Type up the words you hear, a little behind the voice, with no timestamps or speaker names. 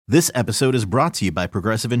This episode is brought to you by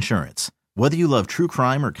Progressive Insurance. Whether you love true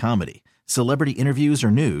crime or comedy, celebrity interviews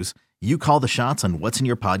or news, you call the shots on what's in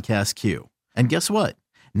your podcast queue. And guess what?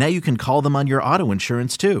 Now you can call them on your auto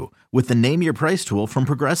insurance too with the Name Your Price tool from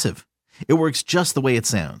Progressive. It works just the way it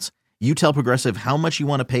sounds. You tell Progressive how much you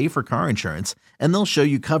want to pay for car insurance, and they'll show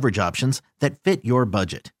you coverage options that fit your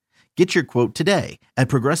budget. Get your quote today at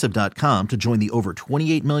Progressive.com to join the over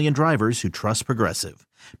 28 million drivers who trust Progressive.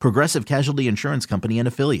 Progressive Casualty Insurance Company and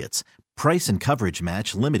Affiliates. Price and coverage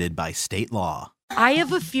match limited by state law. I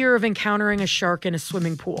have a fear of encountering a shark in a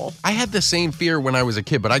swimming pool. I had the same fear when I was a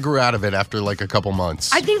kid, but I grew out of it after like a couple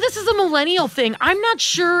months. I think this is a millennial thing. I'm not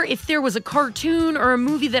sure if there was a cartoon or a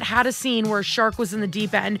movie that had a scene where a shark was in the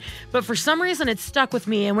deep end, but for some reason it stuck with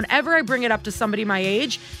me. And whenever I bring it up to somebody my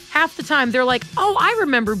age, half the time they're like, oh, I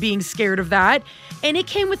remember being scared of that. And it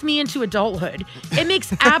came with me into adulthood. It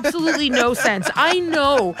makes absolutely no sense. I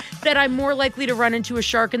know that I'm more likely to run into a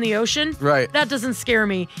shark in the ocean. Right. That doesn't scare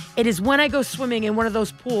me. It is when I go swimming in one of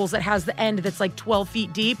those pools that has the end that's like 12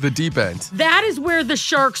 feet deep. The deep end. That is where the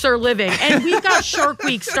sharks are living. And we've got Shark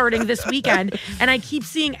Week starting this weekend. And I keep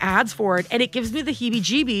seeing ads for it. And it gives me the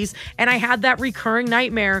heebie-jeebies. And I had that recurring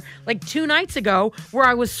nightmare like 2 nights ago where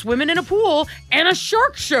I was swimming in a pool and a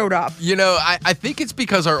shark showed up. You know, I think it's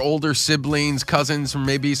because our older siblings, cousins, or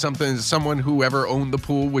maybe someone who ever owned the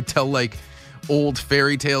pool would tell like old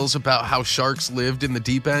fairy tales about how sharks lived in the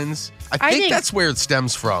deep ends. I think that's where it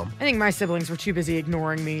stems from. I think my siblings were too busy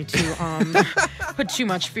ignoring me to put too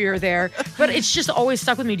much fear there. But it's just always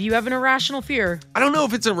stuck with me. Do you have an irrational fear? I don't know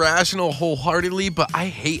if it's irrational wholeheartedly, but I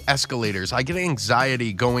hate escalators. I get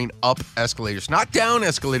anxiety going up escalators. Not down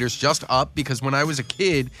escalators, just up, because when I was a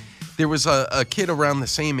kid, there was a kid around the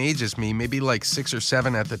same age as me, maybe like 6 or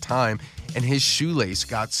 7 at the time, and his shoelace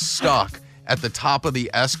got stuck at the top of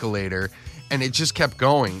the escalator, and it just kept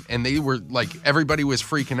going. And they were like, everybody was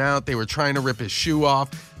freaking out. They were trying to rip his shoe off.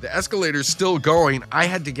 The escalator's still going. I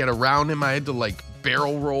had to get around him. I had to like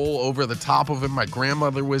barrel roll over the top of him. My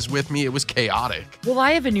grandmother was with me. It was chaotic. Well,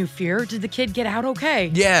 I have a new fear. Did the kid get out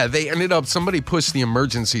okay? Yeah, somebody pushed the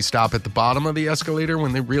emergency stop at the bottom of the escalator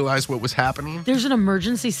when they realized what was happening. There's an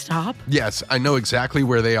emergency stop? Yes, I know exactly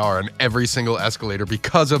where they are on every single escalator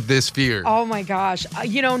because of this fear. Oh my gosh.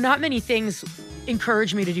 Not many things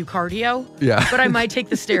encourage me to do cardio. Yeah. But I might take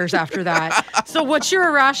the stairs after that. So what's your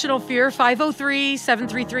irrational fear?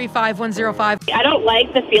 503-733-5105. I don't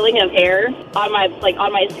like the feeling of hair on my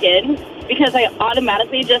skin because I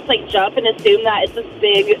automatically just jump and assume that it's a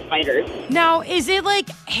big spider. Now, is it like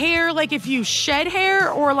hair, like if you shed hair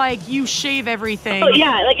or like you shave everything? Oh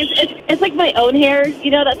yeah, it's like my own hair,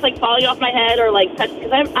 that's like falling off my head or touch,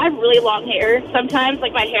 because I have really long hair. Sometimes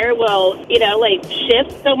my hair will,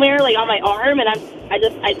 shift somewhere on my arm, and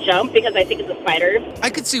I jump because I think it's a spider. I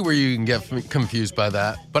could see where you can get confused by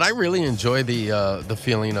that, but I really enjoy the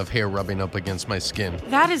feeling of hair rubbing up against my skin.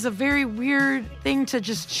 That is a very weird thing to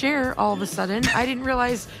just share all of a sudden. I didn't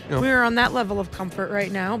realize we were on that level of comfort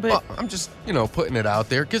right now, but... Well, I'm just, putting it out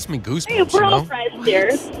there. It gives me goosebumps, Hey, we're all friends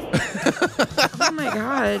here. Oh my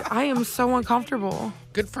God, I am so uncomfortable.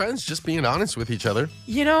 Good friends, just being honest with each other.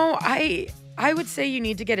 I would say you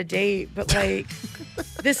need to get a date, but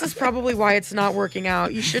this is probably why it's not working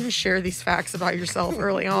out. You shouldn't share these facts about yourself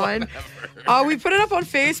early on. We put it up on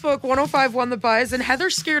Facebook, 105.1 The Buzz, and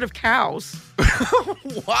Heather's scared of cows.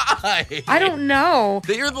 Why? I don't know.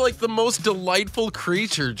 They are the most delightful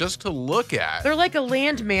creature just to look at. They're like a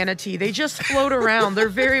land manatee. They just float around. They're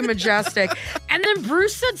very majestic. And then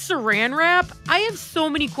Bruce said saran wrap. I have so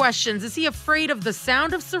many questions. Is he afraid of the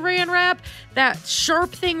sound of saran wrap? That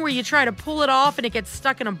sharp thing where you try to pull it off and it gets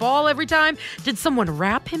stuck in a ball every time? Did someone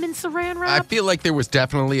wrap him in saran wrap? I feel like there was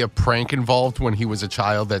definitely a prank involved when he was a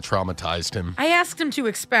child that traumatized him. I asked him to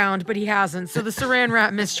expound, but he hasn't. So the saran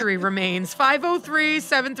wrap mystery remains.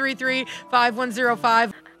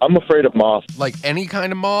 503-733-5105. I'm afraid of moths. Like any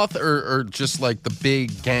kind of moth or just like the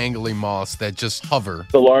big gangly moths that just hover?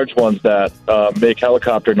 The large ones that make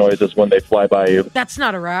helicopter noises when they fly by you. That's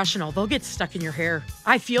not irrational. They'll get stuck in your hair.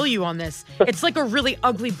 I feel you on this. It's like a really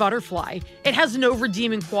ugly butterfly. It has no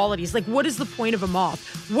redeeming qualities. What is the point of a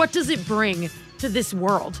moth? What does it bring to this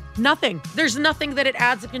world? Nothing. There's nothing that it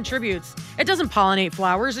adds or contributes. It doesn't pollinate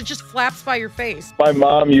flowers. It just flaps by your face. My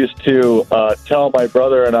mom used to tell my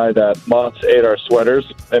brother and I that moths ate our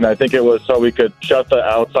sweaters, and I think it was so we could shut the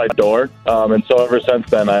outside door. And so ever since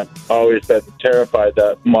then, I've always been terrified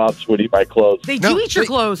that moths would eat my clothes. They do eat your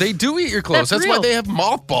clothes. They do eat your clothes. That's why they have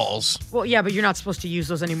mothballs. Well, yeah, but you're not supposed to use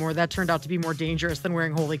those anymore. That turned out to be more dangerous than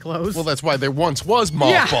wearing holy clothes. Well, that's why there once was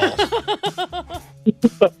mothballs. Yeah.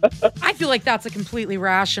 I feel like that's a completely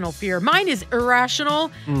rational fear. Mine is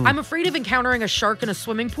irrational. I'm afraid of encountering a shark in a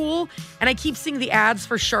swimming pool, and I keep seeing the ads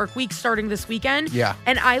for Shark Week starting this weekend. Yeah.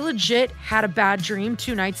 And I legit had a bad dream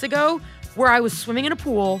 2 nights ago where I was swimming in a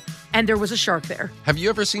pool and there was a shark there. Have you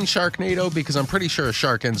ever seen Sharknado? Because I'm pretty sure a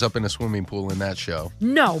shark ends up in a swimming pool in that show.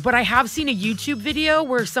 No, but I have seen a YouTube video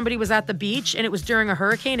where somebody was at the beach and it was during a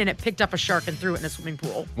hurricane and it picked up a shark and threw it in a swimming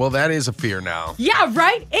pool. Well, that is a fear now. Yeah,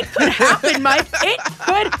 right? It could happen, Mike. It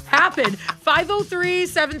could happen.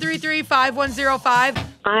 503-733-5105.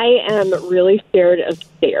 I am really scared of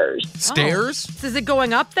stairs. Stairs? Oh. Is it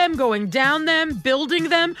going up them, going down them, building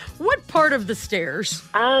them? What part of the stairs?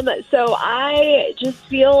 So I just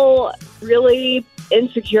feel really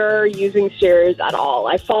insecure using stairs at all.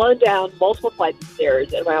 I've fallen down multiple flights of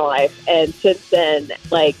stairs in my life, and since then,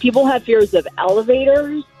 like, people have fears of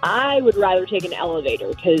elevators. I would rather take an elevator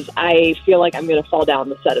because I feel like I'm going to fall down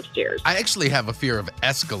the set of stairs. I actually have a fear of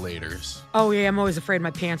escalators. Oh, yeah, I'm always afraid my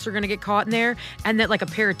pants are going to get caught in there, and that, like, a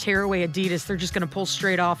pair of tearaway Adidas, they're just going to pull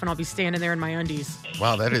straight off, and I'll be standing there in my undies.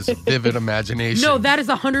 Wow, that is vivid imagination. No, that is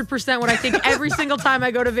 100% what I think every single time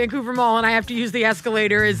I go to Vancouver Mall and I have to use the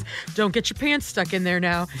escalator is, don't get your pants stuck in there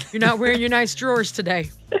now. You're not wearing your nice drawers today.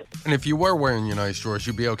 And if you were wearing your nice drawers,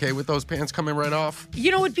 you'd be okay with those pants coming right off?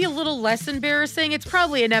 You know, it'd be a little less embarrassing. It's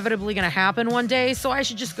probably inevitably going to happen one day, so I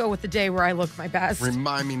should just go with the day where I look my best.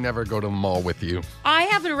 Remind me never go to the mall with you. I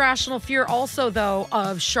have an irrational fear also, though,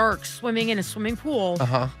 of sharks swimming in a swimming pool.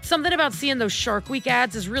 Something about seeing those Shark Week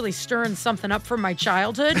ads is really stirring something up from my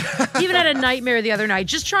childhood. Even had a nightmare the other night,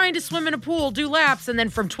 just trying to swim in a pool, do laps, and then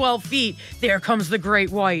from 12 feet, there comes the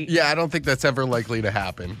great white. Yeah, I don't think that's ever likely to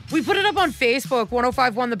happen. We put it up on Facebook,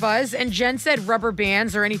 1051 The Buzz, and Jen said rubber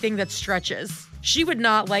bands or anything that stretches. She would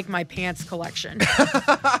not like my pants collection.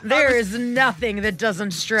 There is nothing that doesn't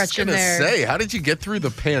stretch in there. Say, how did you get through the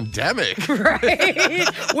pandemic? Right?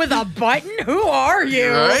 With a button? Who are you?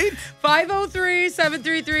 Right?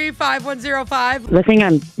 503-733-5105. The thing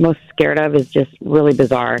I'm most scared of is just really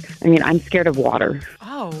bizarre. I mean, I'm scared of water.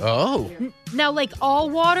 Oh. Now, like all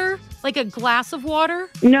water? Like a glass of water?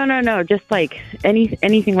 No. Just like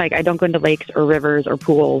anything. Like I don't go into lakes or rivers or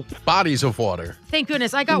pools. Bodies of water. Thank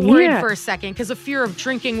goodness. I got worried Yeah. for a second because a fear of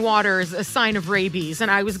drinking water is a sign of rabies. And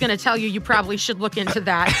I was going to tell you probably should look into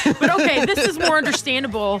that. But okay, this is more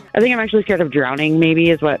understandable. I think I'm actually scared of drowning, maybe,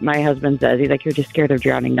 is what my husband says. He's like, you're just scared of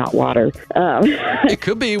drowning, not water. It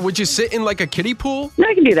could be. Would you sit in like a kiddie pool?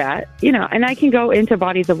 I can do that, and I can go into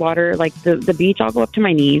bodies of water, like the beach. I'll go up to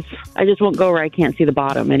my knees. I just won't go where I can't see the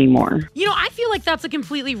bottom anymore. You know, I feel like that's a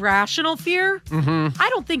completely rational fear. I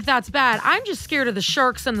don't think that's bad. I'm just scared of the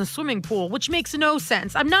sharks in the swimming pool, which makes no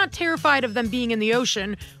sense. I'm not terrified of them being in the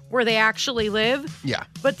ocean where they actually live. Yeah.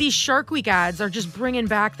 But these Shark Week ads are just bringing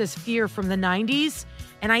back this fear from the 90s.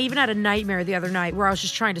 And I even had a nightmare the other night where I was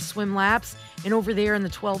just trying to swim laps. And over there in the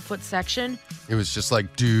 12-foot section, It was just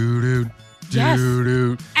like doo-doo. Yes.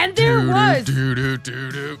 Doo-doo. And there was. Doo-doo,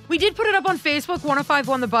 doo-doo. we did put it up on Facebook,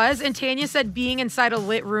 1051 The Buzz, and Tanya said being inside a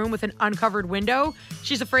lit room with an uncovered window,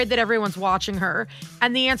 she's afraid that everyone's watching her.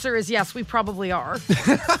 And the answer is yes, we probably are.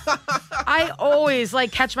 I always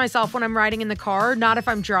catch myself when I'm riding in the car, not if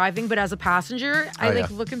I'm driving, but as a passenger. I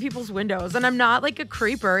look in people's windows, and I'm not like a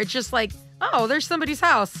creeper. It's just like, oh, there's somebody's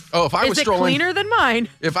house. Oh, if I was Is it strolling, cleaner than mine?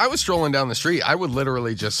 if I was strolling down the street, I would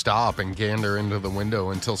literally just stop and gander into the window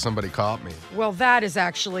until somebody caught me. Well, that is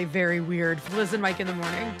actually very weird. Liz and Mike in the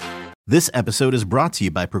morning. This episode is brought to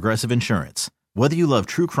you by Progressive Insurance. Whether you love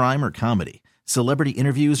true crime or comedy, celebrity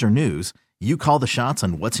interviews or news, you call the shots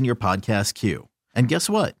on what's in your podcast queue. And guess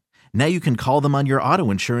what? Now you can call them on your auto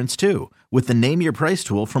insurance too with the Name Your Price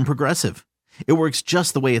tool from Progressive. It works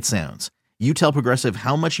just the way it sounds. You tell Progressive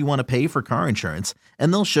how much you want to pay for car insurance,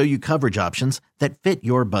 and they'll show you coverage options that fit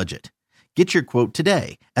your budget. Get your quote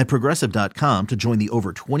today at Progressive.com to join the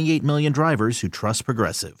over 28 million drivers who trust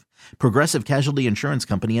Progressive. Progressive Casualty Insurance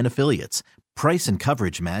Company and Affiliates. Price and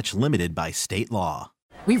coverage match limited by state law.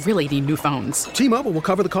 We really need new phones. T-Mobile will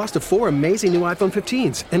cover the cost of 4 amazing new iPhone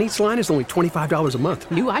 15s, and each line is only $25 a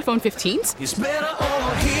month. New iPhone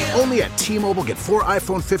 15s? Only at T-Mobile, get 4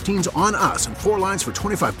 iPhone 15s on us and 4 lines for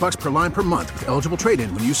 $25 per line per month with eligible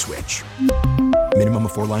trade-in when you switch. Minimum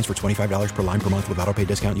of 4 lines for $25 per line per month with autopay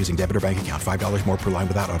discount using debit or bank account. $5 more per line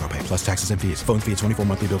without autopay, plus taxes and fees. Phone fee at 24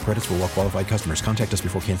 monthly bill credits for well-qualified customers. Contact us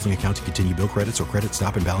before canceling account to continue bill credits or credit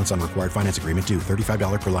stop and balance on required finance agreement due.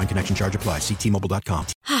 $35 per line connection charge applies. See T-Mobile.com.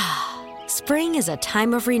 Spring is a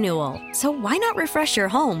time of renewal, so why not refresh your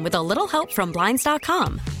home with a little help from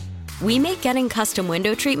Blinds.com? We make getting custom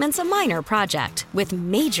window treatments a minor project with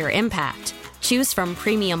major impact. Choose from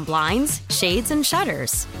premium blinds, shades, and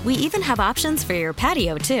shutters. We even have options for your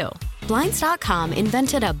patio, too. Blinds.com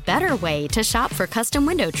invented a better way to shop for custom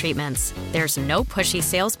window treatments. There's no pushy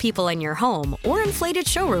salespeople in your home or inflated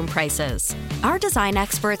showroom prices. Our design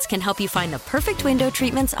experts can help you find the perfect window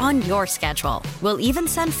treatments on your schedule. We'll even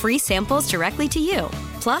send free samples directly to you.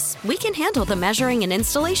 Plus, we can handle the measuring and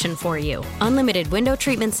installation for you. Unlimited window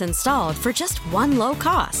treatments installed for just one low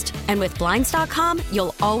cost. And with Blinds.com,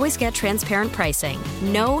 you'll always get transparent pricing.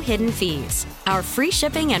 No hidden fees. Our free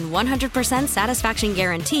shipping and 100% satisfaction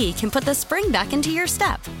guarantee can put the spring back into your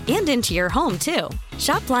step and into your home, too.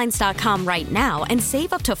 Shop Blinds.com right now and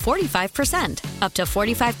save up to 45%. Up to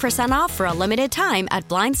 45% off for a limited time at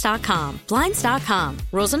Blinds.com. Blinds.com.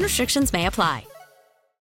 Rules and restrictions may apply.